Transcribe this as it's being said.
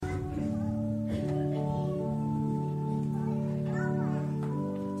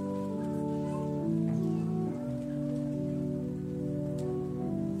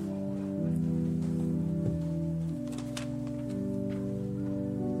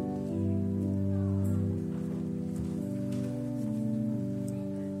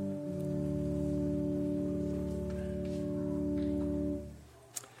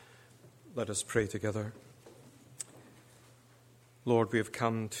Let us pray together. Lord, we have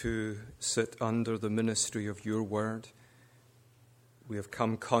come to sit under the ministry of your word. We have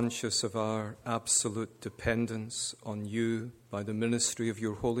come conscious of our absolute dependence on you by the ministry of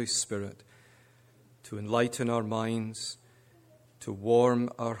your Holy Spirit to enlighten our minds, to warm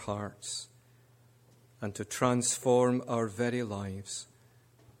our hearts, and to transform our very lives.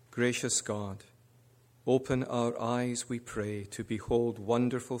 Gracious God, open our eyes, we pray, to behold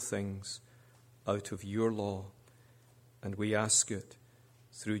wonderful things out of your law. And we ask it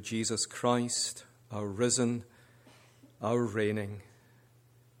through Jesus Christ, our risen, our reigning,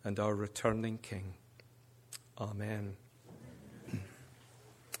 and our returning King. Amen.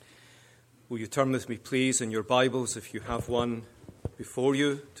 Will you turn with me, please, in your Bibles, if you have one before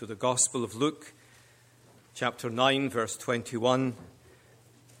you, to the Gospel of Luke, chapter 9, verse 21.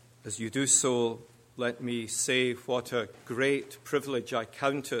 As you do so, let me say what a great privilege I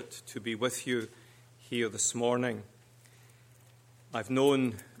count it to be with you here this morning. I've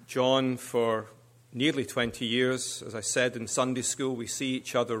known John for nearly 20 years. As I said in Sunday school, we see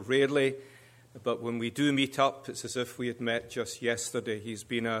each other rarely, but when we do meet up, it's as if we had met just yesterday. He's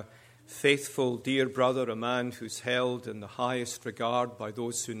been a faithful, dear brother, a man who's held in the highest regard by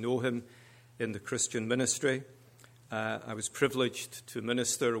those who know him in the Christian ministry. I was privileged to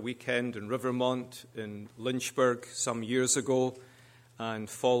minister a weekend in Rivermont in Lynchburg some years ago and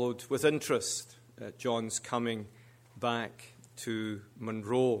followed with interest John's coming back to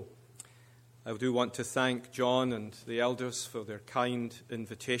Monroe. I do want to thank John and the elders for their kind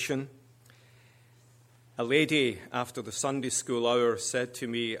invitation. A lady after the Sunday school hour said to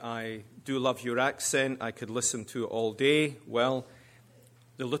me, "I do love your accent. I could listen to it all day." Well,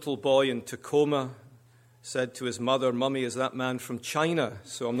 the little boy in Tacoma said to his mother, "Mummy, is that man from China?"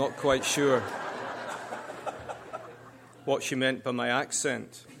 So I'm not quite sure what she meant by my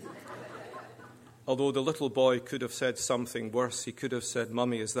accent. Although the little boy could have said something worse. He could have said,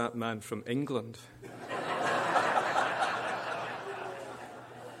 "Mummy, is that man from England?"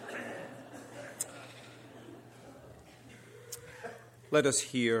 Let us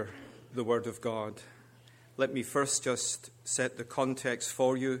hear the word of God. Let me first just set the context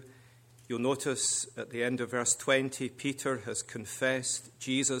for you. You'll notice at the end of verse 20, Peter has confessed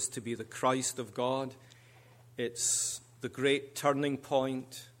Jesus to be the Christ of God. It's the great turning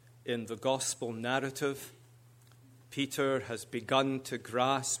point in the gospel narrative. Peter has begun to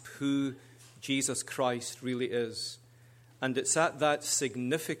grasp who Jesus Christ really is. And it's at that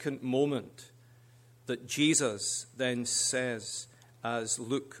significant moment that Jesus then says, as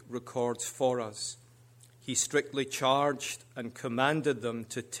Luke records for us, he strictly charged and commanded them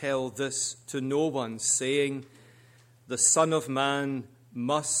to tell this to no one, saying, "The Son of Man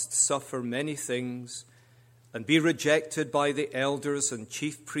must suffer many things and be rejected by the elders and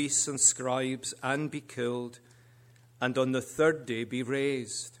chief priests and scribes and be killed, and on the third day be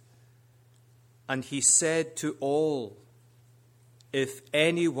raised." And he said to all, "If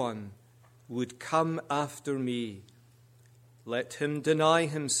anyone would come after me, let him deny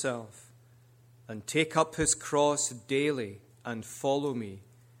himself and take up his cross daily and follow me.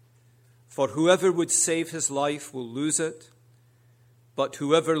 For whoever would save his life will lose it, but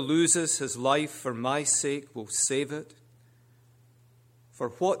whoever loses his life for my sake will save it.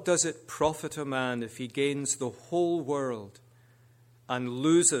 For what does it profit a man if he gains the whole world and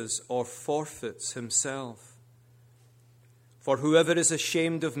loses or forfeits himself? For whoever is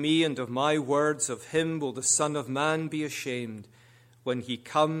ashamed of me and of my words, of him will the Son of Man be ashamed when he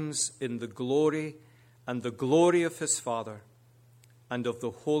comes in the glory and the glory of his Father and of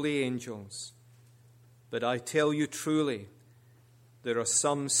the holy angels. But I tell you truly, there are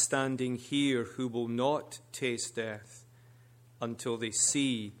some standing here who will not taste death until they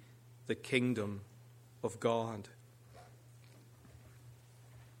see the kingdom of God."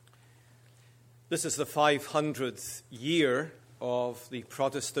 This is the 500th year of the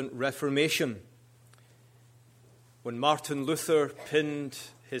Protestant Reformation. When Martin Luther pinned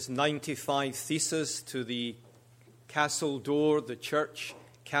his 95 Theses to the castle door, the church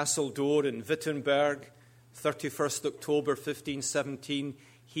castle door in Wittenberg, 31st October 1517,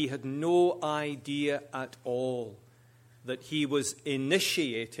 he had no idea at all that he was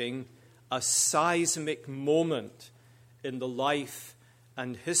initiating a seismic moment in the life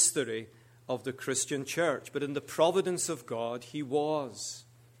and history of the Christian church. But in the providence of God, he was.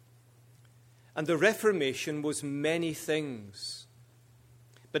 And the Reformation was many things.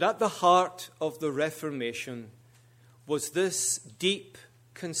 But at the heart of the Reformation was this deep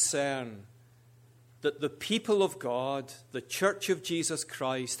concern that the people of God, the Church of Jesus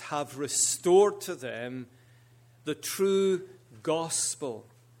Christ, have restored to them the true gospel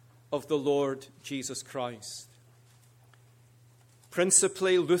of the Lord Jesus Christ.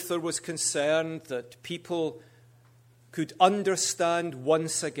 Principally, Luther was concerned that people could understand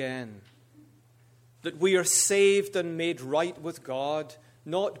once again that we are saved and made right with God,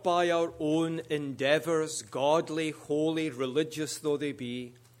 not by our own endeavors, godly, holy, religious though they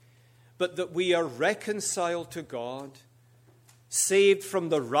be, but that we are reconciled to God, saved from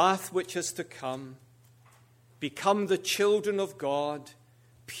the wrath which is to come, become the children of God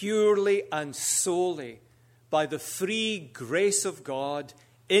purely and solely by the free grace of God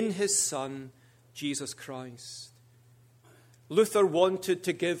in his Son, Jesus Christ. Luther wanted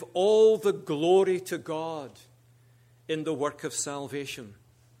to give all the glory to God in the work of salvation.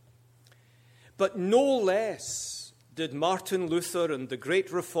 But no less did Martin Luther and the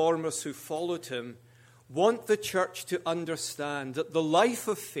great reformers who followed him want the church to understand that the life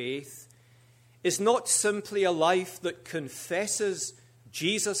of faith is not simply a life that confesses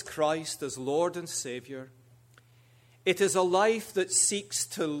Jesus Christ as Lord and Savior. It is a life that seeks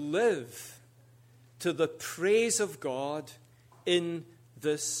to live to the praise of God in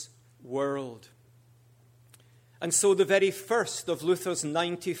this world. And so the very first of Luther's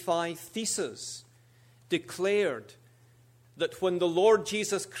 95 theses declared that when the Lord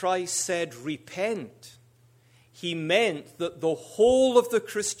Jesus Christ said, repent, he meant that the whole of the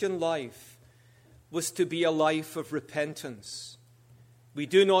Christian life was to be a life of repentance. We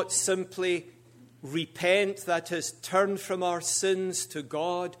do not simply repent, that is, turn from our sins to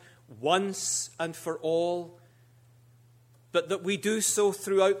God once and for all, but that we do so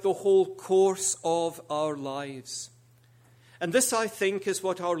throughout the whole course of our lives. And this, I think, is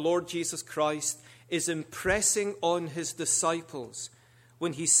what our Lord Jesus Christ is impressing on his disciples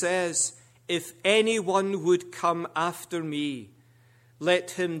when he says, if anyone would come after me,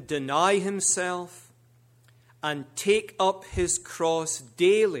 let him deny himself and take up his cross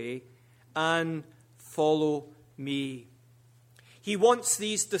daily and follow me. He wants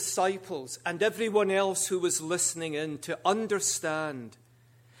these disciples and everyone else who was listening in to understand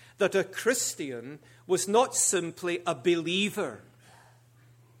that a Christian was not simply a believer,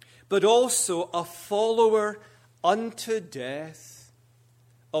 but also a follower unto death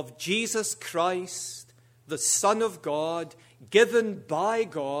of Jesus Christ, the Son of God, given by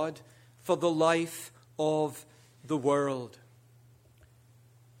God for the life of the world.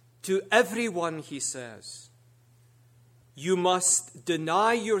 To everyone, he says, you must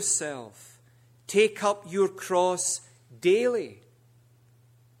deny yourself, take up your cross daily,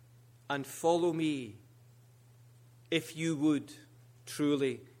 and follow me if you would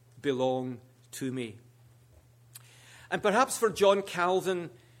truly belong to me. And perhaps for John Calvin,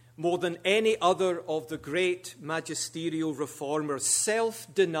 more than any other of the great magisterial reformers,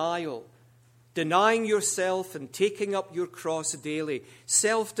 self-denial, denying yourself and taking up your cross daily,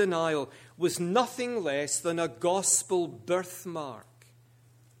 self-denial was nothing less than a gospel birthmark.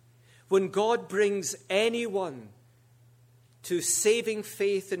 When God brings anyone to saving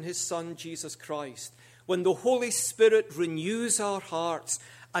faith in his Son, Jesus Christ, when the Holy Spirit renews our hearts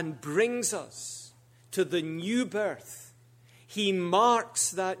and brings us to the new birth, he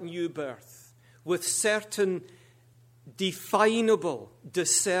marks that new birth with certain definable,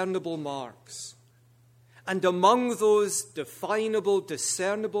 discernible marks. And among those definable,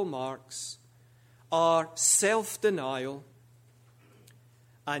 discernible marks are self-denial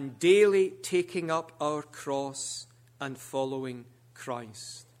and daily taking up our cross and following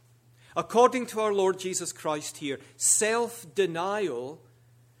Christ. According to our Lord Jesus Christ here, self-denial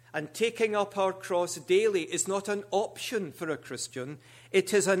and taking up our cross daily is not an option for a Christian.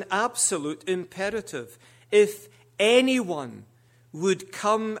 It is an absolute imperative. If anyone would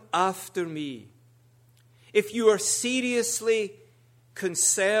come after me, if you are seriously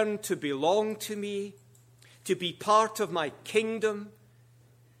concerned to belong to me, to be part of my kingdom,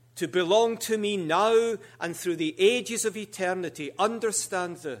 to belong to me now and through the ages of eternity,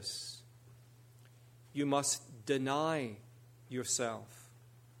 understand this. You must deny yourself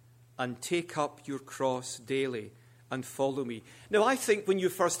and take up your cross daily and follow me. Now, I think when you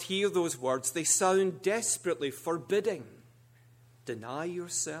first hear those words, they sound desperately forbidding. Deny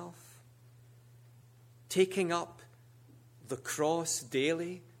yourself, taking up the cross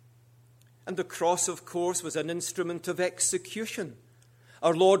daily. And the cross, of course, was an instrument of execution.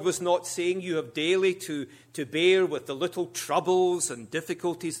 Our Lord was not saying you have daily to bear with the little troubles and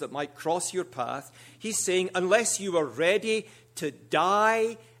difficulties that might cross your path. He's saying, unless you are ready to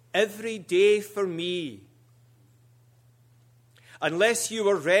die every day for me, unless you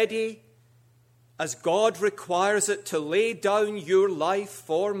are ready, as God requires it, to lay down your life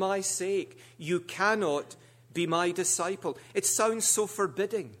for my sake, you cannot be my disciple. It sounds so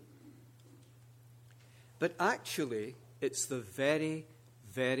forbidding. But actually, it's the very,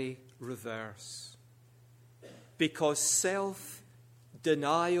 very reverse. Because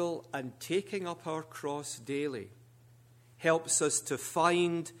self-denial and taking up our cross daily helps us to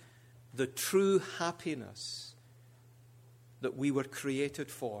find the true happiness that we were created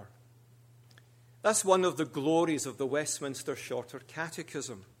for. That's one of the glories of the Westminster Shorter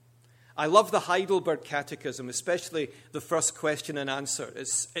Catechism. I love the Heidelberg Catechism, especially the first question and answer.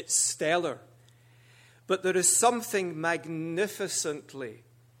 It's stellar. But there is something magnificently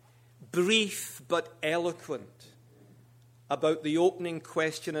brief but eloquent about the opening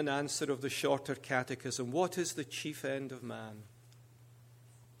question and answer of the Shorter Catechism. What is the chief end of man?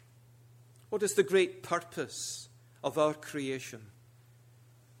 What is the great purpose of our creation?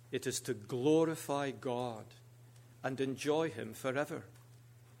 It is to glorify God and enjoy Him forever.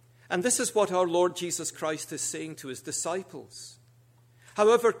 And this is what our Lord Jesus Christ is saying to His disciples.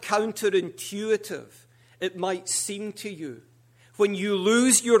 However counterintuitive it might seem to you, when you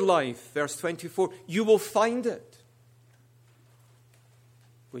lose your life, verse 24, you will find it.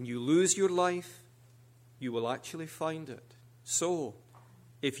 When you lose your life, you will actually find it. So,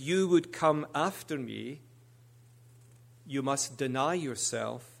 if you would come after me, you must deny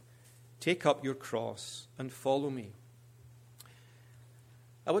yourself, take up your cross, and follow me.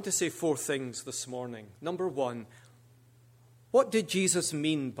 I want to say 4 things this morning. Number 1, what did Jesus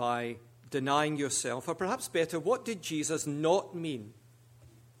mean by denying yourself? Or perhaps better, what did Jesus not mean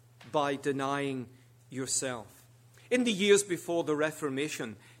by denying yourself? In the years before the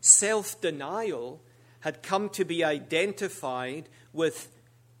Reformation, self-denial had come to be identified with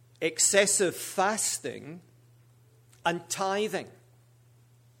excessive fasting and tithing.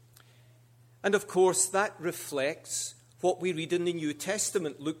 And of course, that reflects what we read in the New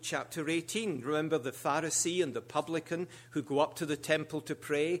Testament, Luke chapter 18. Remember the Pharisee and the publican who go up to the temple to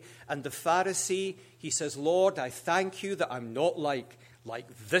pray. And the Pharisee, he says, Lord, I thank you that I'm not like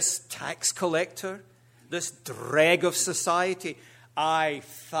this tax collector, this dreg of society. I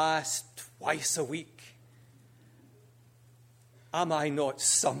fast twice a week. Am I not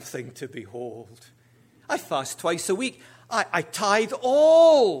something to behold? I fast twice a week. I tithe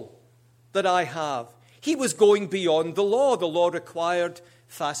all that I have. He was going beyond the law. The law required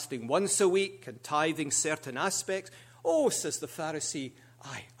fasting once a week and tithing certain aspects. Oh, says the Pharisee,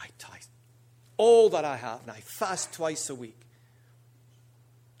 I tithe all that I have, and I fast twice a week.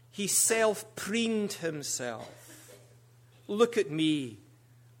 He self-preened himself. Look at me.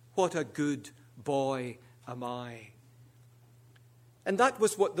 What a good boy am I. And that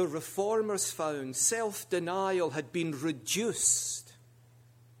was what the Reformers found. Self-denial had been reduced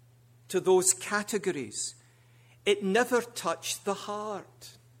to those categories. It never touched the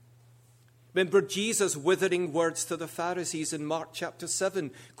heart. Remember Jesus' withering words to the Pharisees in Mark chapter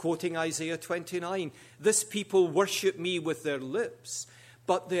 7, quoting Isaiah 29. This people worship me with their lips,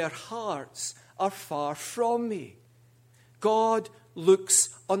 but their hearts are far from me. God looks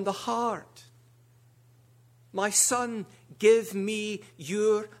on the heart. My son, give me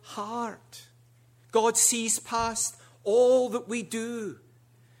your heart. God sees past all that we do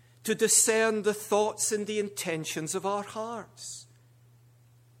to discern the thoughts and the intentions of our hearts.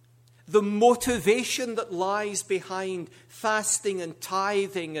 The motivation that lies behind fasting and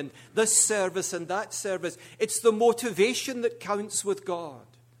tithing and this service and that service, it's the motivation that counts with God.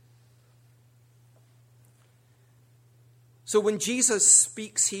 So when Jesus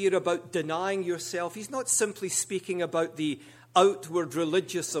speaks here about denying yourself, he's not simply speaking about the outward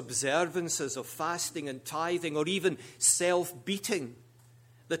religious observances of fasting and tithing or even self-beating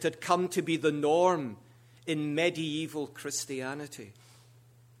that had come to be the norm in medieval Christianity.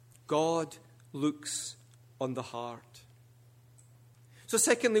 God looks on the heart. So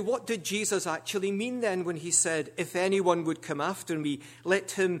secondly, what did Jesus actually mean then when he said, if anyone would come after me,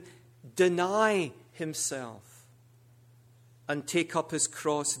 let him deny himself and take up his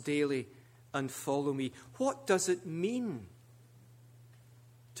cross daily and follow me? What does it mean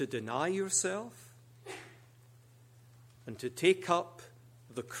to deny yourself and to take up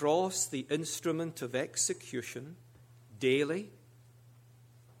the cross, the instrument of execution, daily?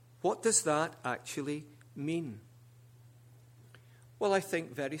 What does that actually mean? Well, I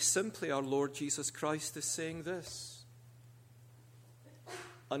think very simply our Lord Jesus Christ is saying this.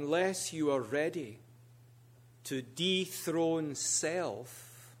 Unless you are ready to dethrone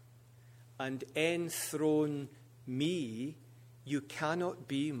self and enthrone me, you cannot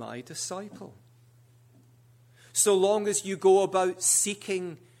be my disciple. So long as you go about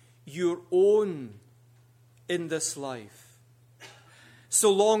seeking your own in this life,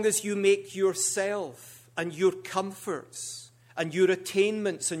 so long as you make yourself and your comforts and your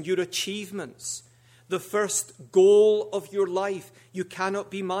attainments and your achievements the first goal of your life, you cannot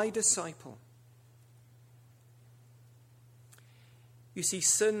be my disciple. You see,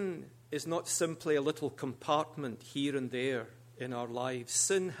 sin is not simply a little compartment here and there in our lives.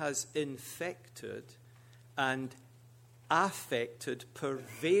 Sin has infected and affected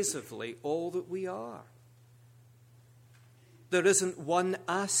pervasively all that we are. There isn't one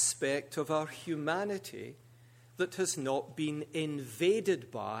aspect of our humanity that has not been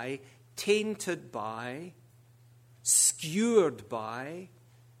invaded by, tainted by, skewered by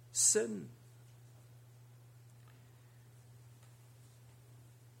sin.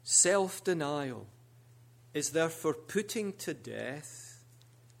 Self-denial is therefore putting to death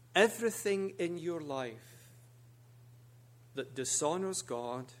everything in your life that dishonors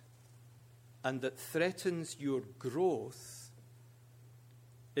God and that threatens your growth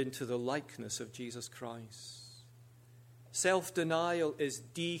into the likeness of Jesus Christ. Self-denial is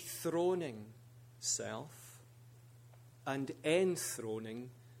dethroning self and enthroning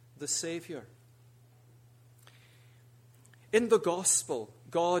the Savior. In the gospel,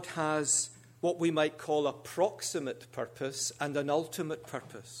 God has what we might call a proximate purpose and an ultimate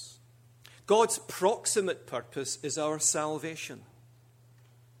purpose. God's proximate purpose is our salvation.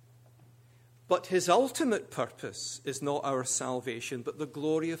 But his ultimate purpose is not our salvation, but the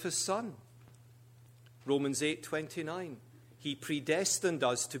glory of his Son. Romans 8:29. He predestined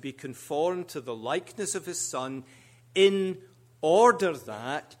us to be conformed to the likeness of his Son in order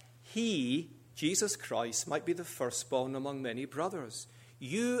that he, Jesus Christ, might be the firstborn among many brothers.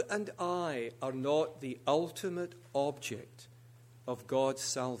 You and I are not the ultimate object of God's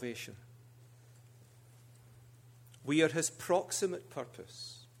salvation. We are his proximate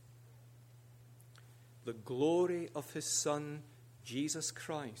purpose. The glory of his Son, Jesus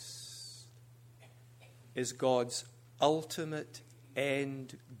Christ, is God's ultimate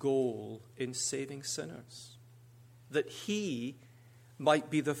end goal in saving sinners. That he might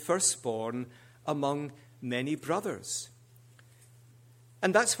be the firstborn among many brothers.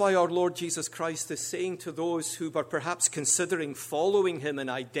 And that's why our Lord Jesus Christ is saying to those who were perhaps considering following him and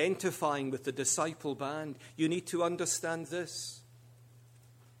identifying with the disciple band, you need to understand this.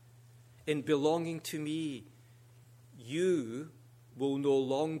 In belonging to me, you will no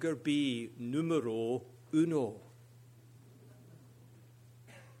longer be numero uno.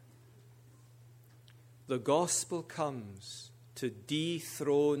 The gospel comes to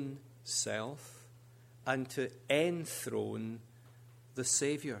dethrone self and to enthrone the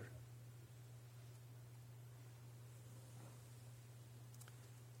Savior.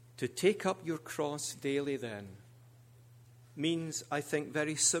 To take up your cross daily, then, means, I think,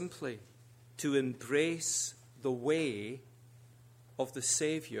 very simply, to embrace the way of the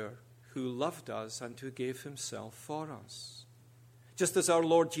Savior who loved us and who gave himself for us. Just as our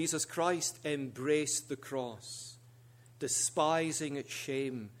Lord Jesus Christ embraced the cross, despising its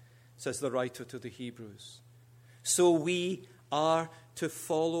shame, says the writer to the Hebrews, so we are to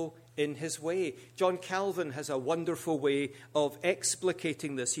follow in his way. John Calvin has a wonderful way of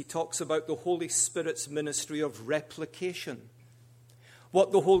explicating this. He talks about the Holy Spirit's ministry of replication.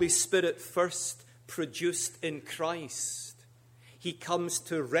 What the Holy Spirit first produced in Christ, he comes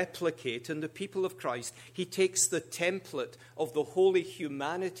to replicate in the people of Christ. He takes the template of the holy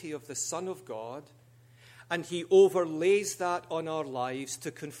humanity of the Son of God, and he overlays that on our lives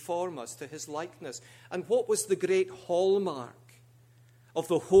to conform us to his likeness. And what was the great hallmark of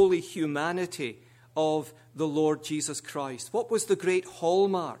the holy humanity of the Lord Jesus Christ? What was the great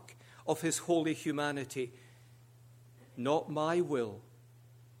hallmark of his holy humanity? Not my will,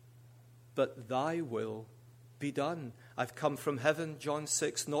 but thy will be done. I've come from heaven, John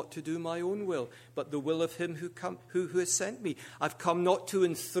 6, not to do my own will, but the will of him who has sent me. I've come not to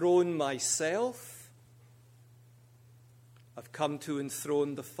enthrone myself. I've come to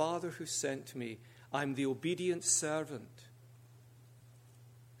enthrone the Father who sent me. I'm the obedient servant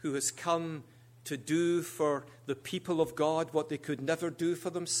who has come to do for the people of God what they could never do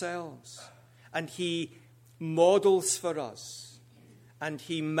for themselves. And he models for us, and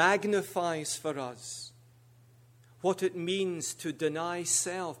he magnifies for us what it means to deny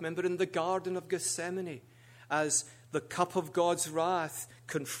self. Remember in the Garden of Gethsemane, as the cup of God's wrath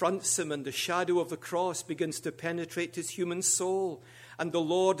confronts him and the shadow of the cross begins to penetrate his human soul. And the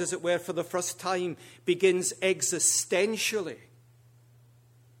Lord, as it were, for the first time, begins existentially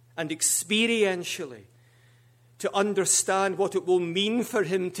and experientially to understand what it will mean for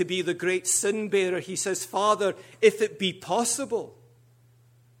him to be the great sin bearer. He says, Father, if it be possible,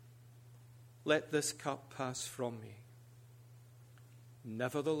 let this cup pass from me.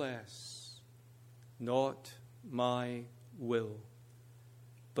 Nevertheless, not my will,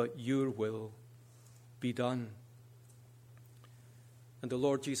 but your will be done. And the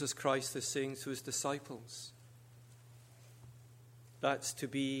Lord Jesus Christ is saying to his disciples, that's to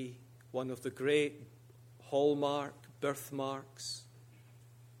be one of the great hallmark, birthmarks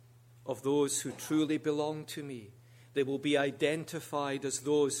of those who truly belong to me. They will be identified as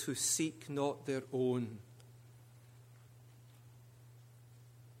those who seek not their own,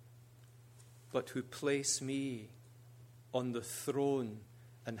 but who place me on the throne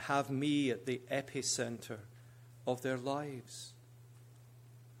and have me at the epicenter of their lives.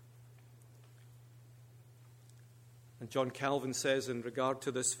 And John Calvin says in regard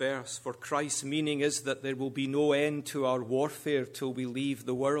to this verse, for Christ's meaning is that there will be no end to our warfare till we leave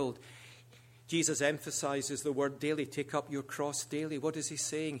the world. Jesus emphasizes the word daily. Take up your cross daily. What is he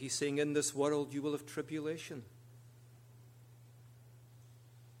saying? He's saying in this world you will have tribulation.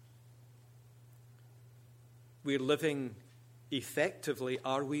 We're living effectively,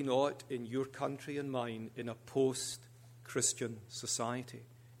 are we not, in your country and mine, in a post-Christian society.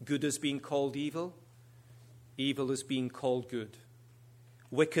 Good is being called evil. Evil is being called good.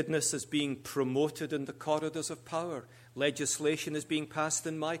 Wickedness is being promoted in the corridors of power. Legislation is being passed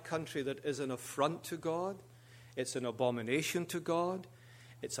in my country that is an affront to God. It's an abomination to God.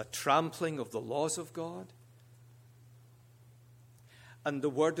 It's a trampling of the laws of God. And the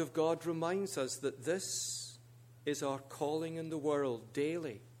Word of God reminds us that this is our calling in the world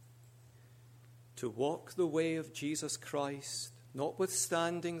daily, to walk the way of Jesus Christ,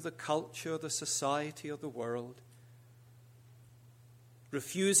 notwithstanding the culture, the society of the world,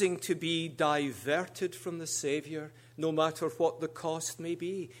 refusing to be diverted from the Savior, no matter what the cost may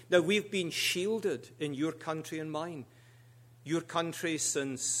be. Now, we've been shielded in your country and mine. Your country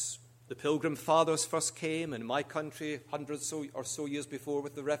since the Pilgrim Fathers first came, and my country hundreds or so years before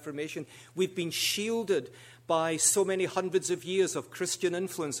with the Reformation. We've been shielded by so many hundreds of years of Christian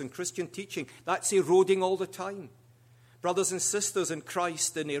influence and Christian teaching. That's eroding all the time. Brothers and sisters in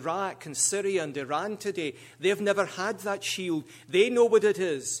Christ in Iraq and Syria and Iran today, they've never had that shield. They know what it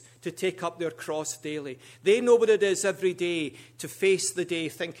is to take up their cross daily. They know what it is every day to face the day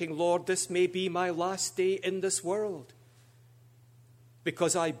thinking, Lord, this may be my last day in this world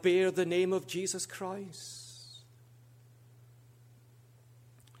because I bear the name of Jesus Christ.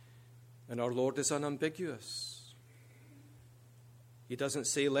 And our Lord is unambiguous. He doesn't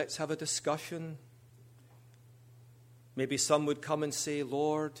say, let's have a discussion. Maybe some would come and say,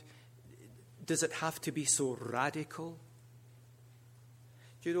 Lord, does it have to be so radical?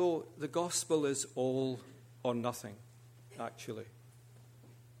 Do you know, the gospel is all or nothing, actually.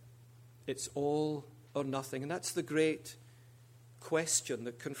 It's all or nothing. And that's the great question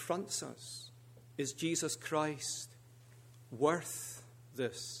that confronts us. Is Jesus Christ worth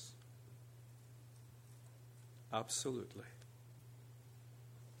this? Absolutely.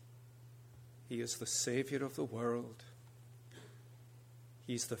 He is the Savior of the world.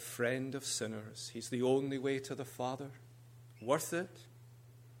 He's the friend of sinners. He's the only way to the Father. Worth it?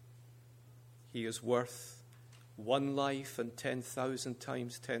 He is worth one life and 10,000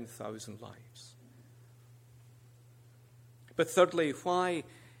 times 10,000 lives. But thirdly, why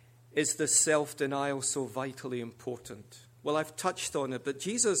is this self-denial so vitally important? Well, I've touched on it, but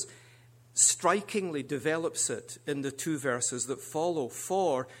Jesus strikingly develops it in the two verses that follow.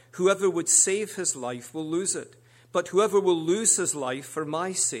 For whoever would save his life will lose it, but whoever will lose his life for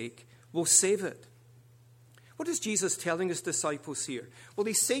my sake will save it. What is Jesus telling his disciples here? Well,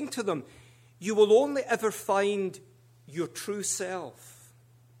 he's saying to them, you will only ever find your true self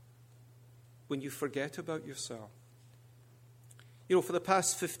when you forget about yourself. You know, for the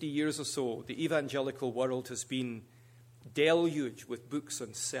past 50 years or so, the evangelical world has been deluged with books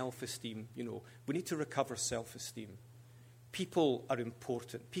on self-esteem. You know, we need to recover self-esteem. People are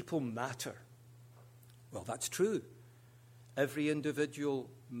important. People matter. Well, that's true. Every individual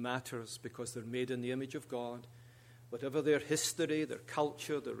matters because they're made in the image of God. Whatever their history, their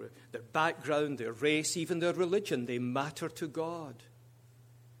culture, their background, their race, even their religion, they matter to God.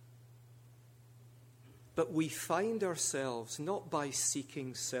 But we find ourselves not by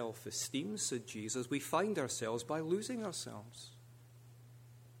seeking self-esteem, said Jesus. We find ourselves by losing ourselves.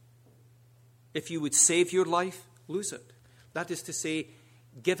 If you would save your life, lose it. That is to say,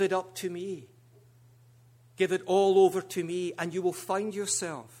 give it up to me. Give it all over to me, and you will find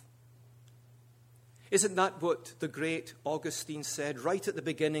yourself. Isn't that what the great Augustine said right at the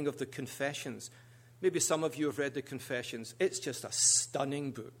beginning of the Confessions? Maybe some of you have read the Confessions. It's just a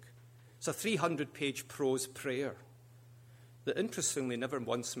stunning book. It's a 300-page prose prayer that interestingly never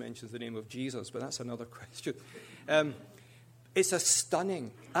once mentions the name of Jesus, but that's another question. It's a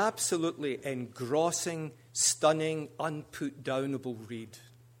stunning, absolutely engrossing, stunning, unput-downable read.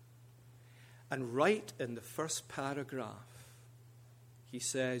 And right in the first paragraph, he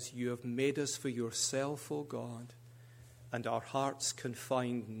says, you have made us for yourself, O God, and our hearts can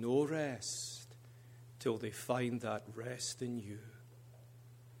find no rest till they find that rest in you.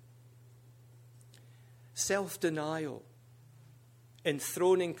 Self-denial,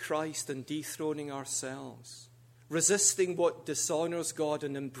 enthroning Christ and dethroning ourselves, resisting what dishonors God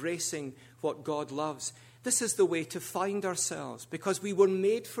and embracing what God loves. This is the way to find ourselves, because we were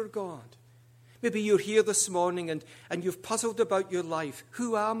made for God. Maybe you're here this morning and you've puzzled about your life.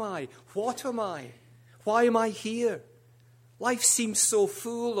 Who am I? What am I? Why am I here? Life seems so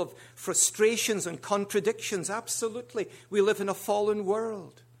full of frustrations and contradictions. Absolutely. We live in a fallen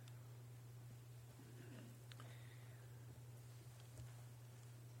world.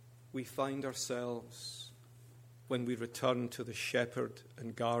 We find ourselves when we return to the shepherd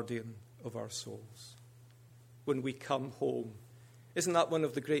and guardian of our souls. When we come home. Isn't that one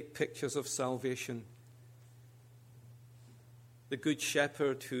of the great pictures of salvation? The good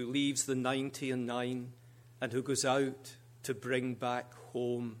shepherd who leaves the 99 and who goes out to bring back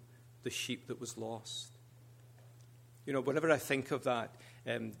home the sheep that was lost. You know, whenever I think of that,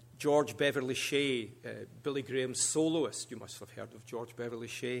 George Beverly Shea, Billy Graham's soloist, you must have heard of George Beverly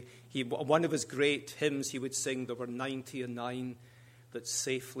Shea. One of his great hymns he would sing, there were 99 that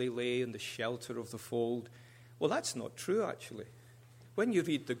safely lay in the shelter of the fold. Well, that's not true, actually. When you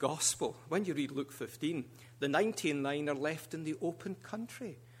read the gospel, when you read Luke 15, the 99 are left in the open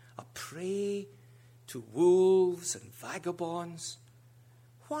country, a prey to wolves and vagabonds.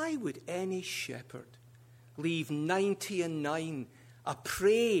 Why would any shepherd leave 99 a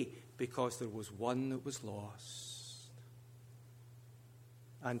prey because there was one that was lost?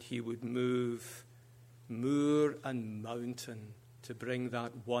 And he would move moor and mountain to bring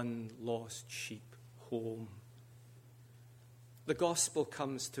that one lost sheep home. The gospel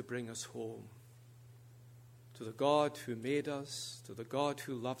comes to bring us home to the God who made us, to the God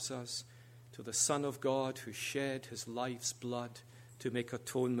who loves us, to the Son of God who shed his life's blood to make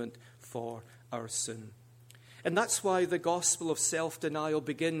atonement for our sin. And that's why the gospel of self-denial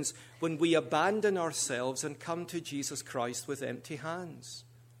begins when we abandon ourselves and come to Jesus Christ with empty hands.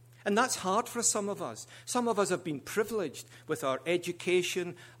 And that's hard for some of us. Some of us have been privileged with our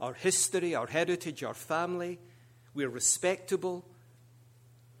education, our history, our heritage, our family. We're respectable.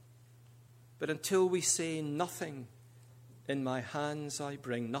 But until we say, nothing in my hands I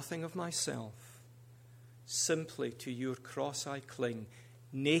bring, nothing of myself, simply to your cross I cling,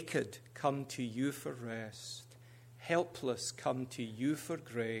 naked come to you for rest, helpless come to you for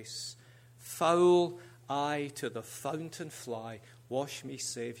grace, foul I to the fountain fly, wash me,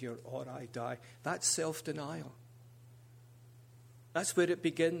 Saviour, or I die. That's self-denial. That's where it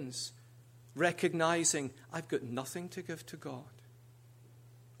begins. Recognizing I've got nothing to give to God.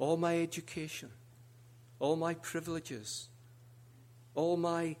 All my education, all my privileges, all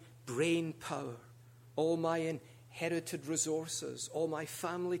my brain power, all my inherited resources, all my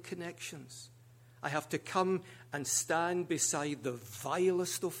family connections. I have to come and stand beside the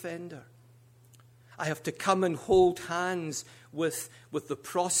vilest offender. I have to come and hold hands with the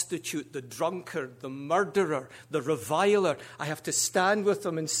prostitute, the drunkard, the murderer, the reviler. I have to stand with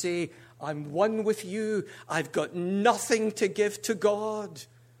them and say, I'm one with you. I've got nothing to give to God.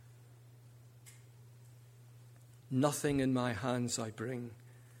 Nothing in my hands I bring.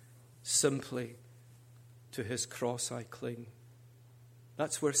 Simply to his cross I cling.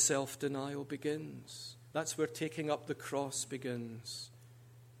 That's where self-denial begins. That's where taking up the cross begins.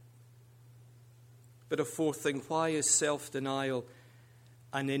 But a fourth thing, why is self-denial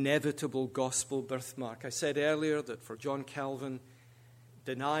an inevitable gospel birthmark? I said earlier that for John Calvin,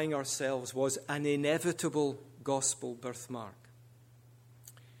 denying ourselves was an inevitable gospel birthmark.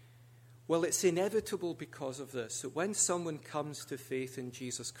 Well, it's inevitable because of this, that when someone comes to faith in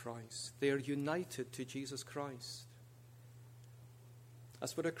Jesus Christ, they are united to Jesus Christ.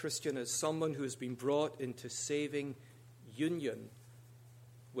 That's what a Christian is, someone who has been brought into saving union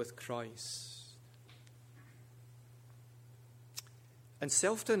with Christ. And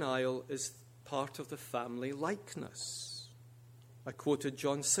self-denial is part of the family likeness. I quoted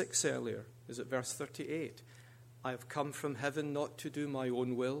John 6 earlier. Is it verse 38? I have come from heaven not to do my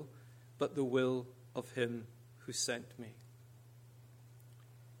own will, but the will of him who sent me.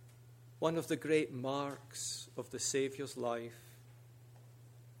 One of the great marks of the Saviour's life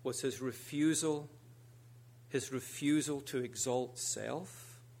was his refusal to exalt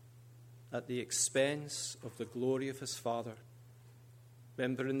self at the expense of the glory of his Father.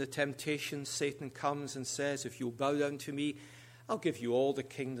 Remember in the temptation, Satan comes and says, if you'll bow down to me, I'll give you all the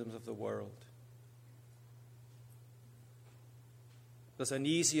kingdoms of the world. There's an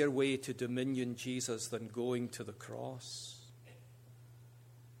easier way to dominion, Jesus, than going to the cross.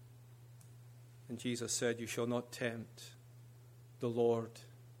 And Jesus said, you shall not tempt the Lord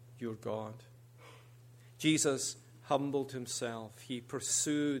your God. Jesus humbled himself. He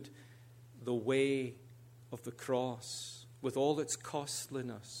pursued the way of the cross with all its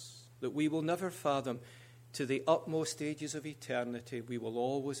costliness that we will never fathom. To the utmost ages of eternity, we will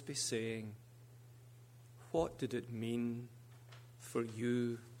always be saying, what did it mean for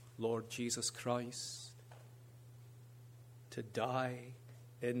you, Lord Jesus Christ, to die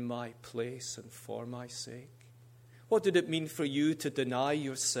in my place and for my sake? What did it mean for you to deny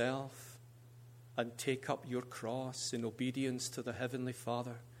yourself and take up your cross in obedience to the Heavenly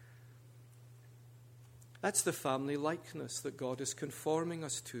Father? That's the family likeness that God is conforming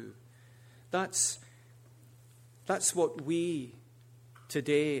us to. That's what we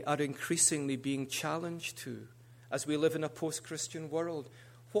today are increasingly being challenged to as we live in a post-Christian world.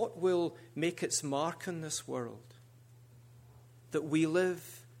 What will make its mark in this world? That we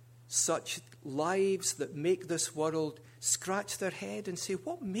live such lives that make this world scratch their head and say,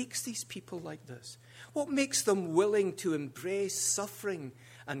 what makes these people like this? What makes them willing to embrace suffering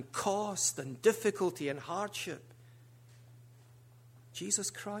and cost and difficulty and hardship? Jesus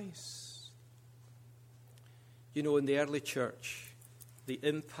Christ. You know, in the early church, the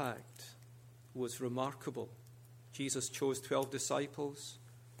impact was remarkable. Jesus chose 12 disciples.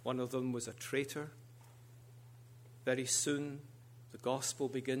 One of them was a traitor. Very soon, the gospel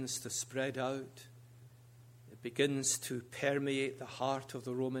begins to spread out. It begins to permeate the heart of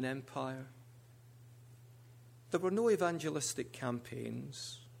the Roman Empire. There were no evangelistic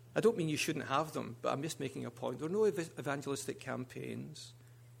campaigns. I don't mean you shouldn't have them, but I'm just making a point. There were no evangelistic campaigns.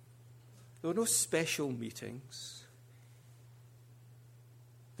 There were no special meetings.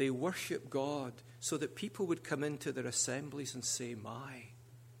 They worshiped God so that people would come into their assemblies and say, my,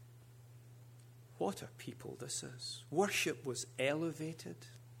 what a people this is. Worship was elevated.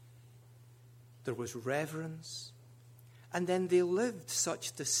 There was reverence. And then they lived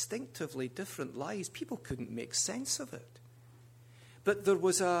such distinctively different lives. People couldn't make sense of it. But there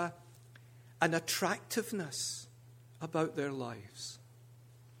was an attractiveness about their lives.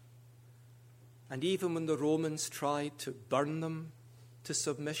 And even when the Romans tried to burn them to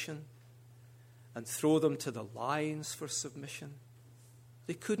submission and throw them to the lions for submission,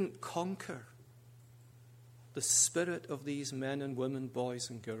 they couldn't conquer the spirit of these men and women, boys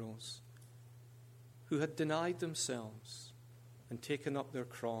and girls, who had denied themselves and taken up their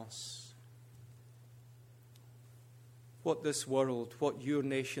cross. What this world, what your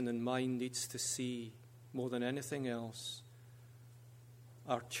nation and mine needs to see more than anything else,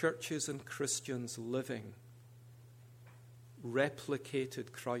 are churches and Christians living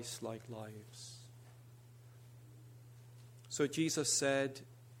replicated Christ-like lives. So Jesus said,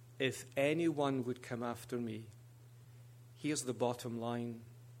 if anyone would come after me, here's the bottom line,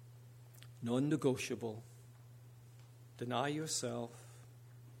 non-negotiable, deny yourself,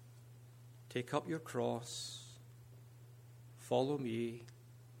 take up your cross, follow me.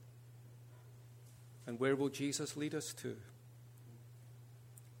 And where will Jesus lead us to?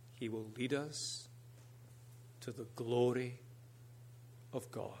 He will lead us to the glory of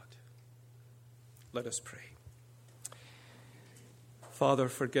God. Let us pray. Father,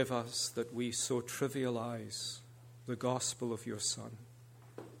 forgive us that we so trivialize the gospel of your Son.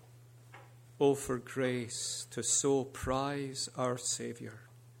 Oh, for grace to so prize our Savior,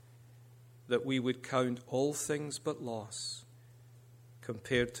 that we would count all things but loss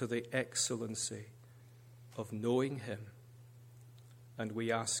compared to the excellency of knowing him. And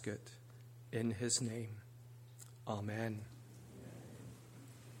we ask it in his name. Amen.